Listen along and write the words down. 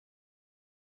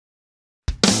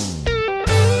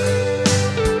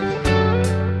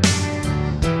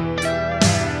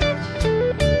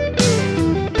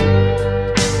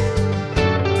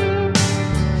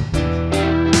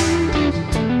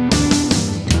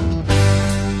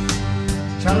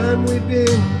time we've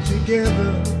been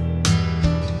together,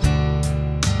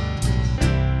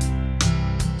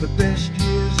 the best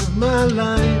years of my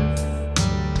life.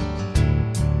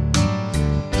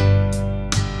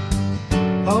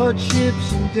 Hardships,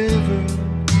 endeavor,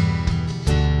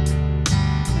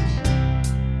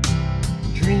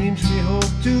 dreams we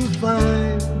hope to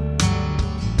find,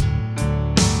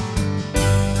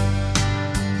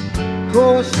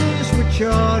 courses we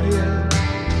charted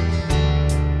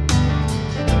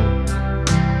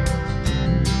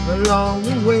along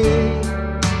the way,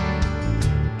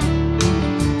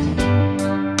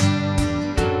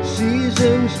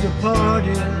 seasons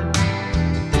departed,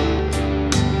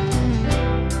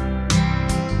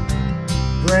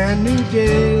 brand new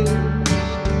days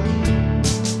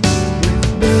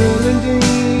with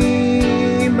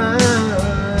Melanie, my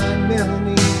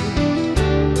Melanie,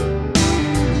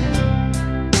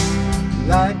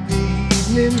 like the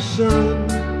evening sun.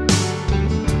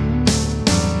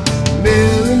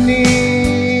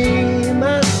 Melanie,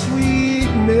 my sweet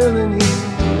Melanie,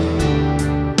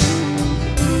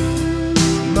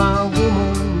 my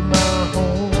woman, my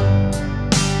home.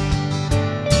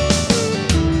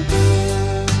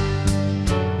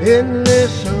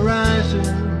 Endless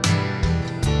horizon,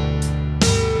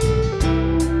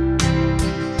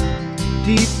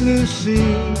 deep blue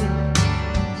sea,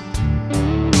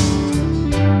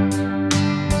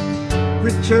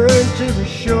 return to the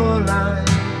shoreline,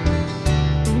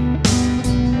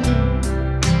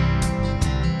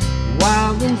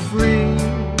 wild and free.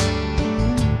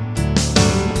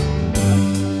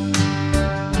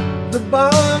 The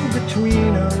bond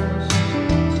between us,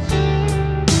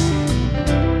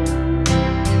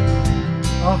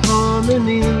 a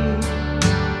harmony,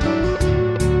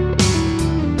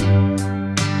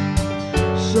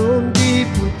 so deep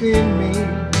within me.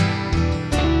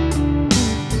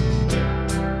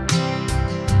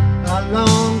 I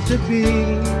long to be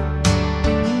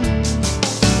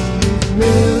with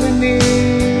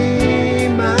Melanie,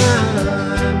 my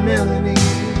Melanie,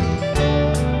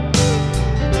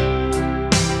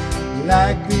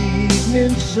 like the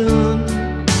evening sun.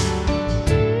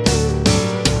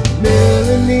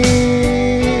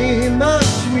 Melanie, my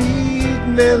sweet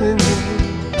Melanie,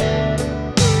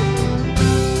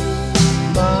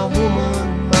 my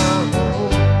woman, my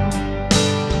home.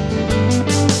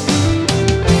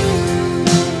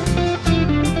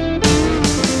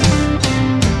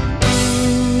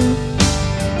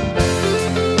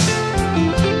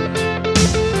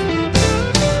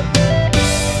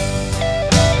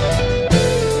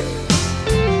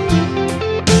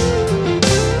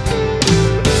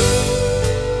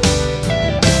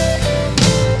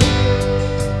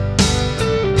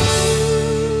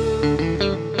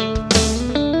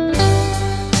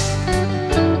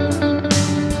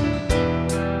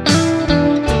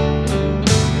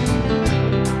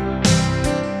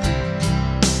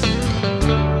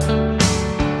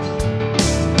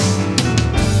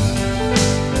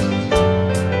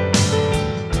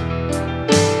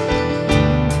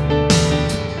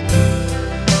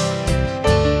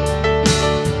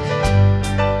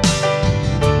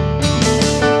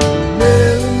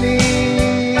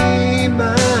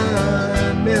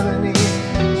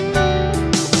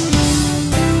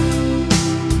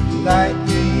 Like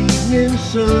the evening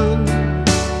sun,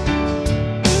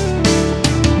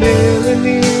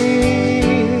 Melanie.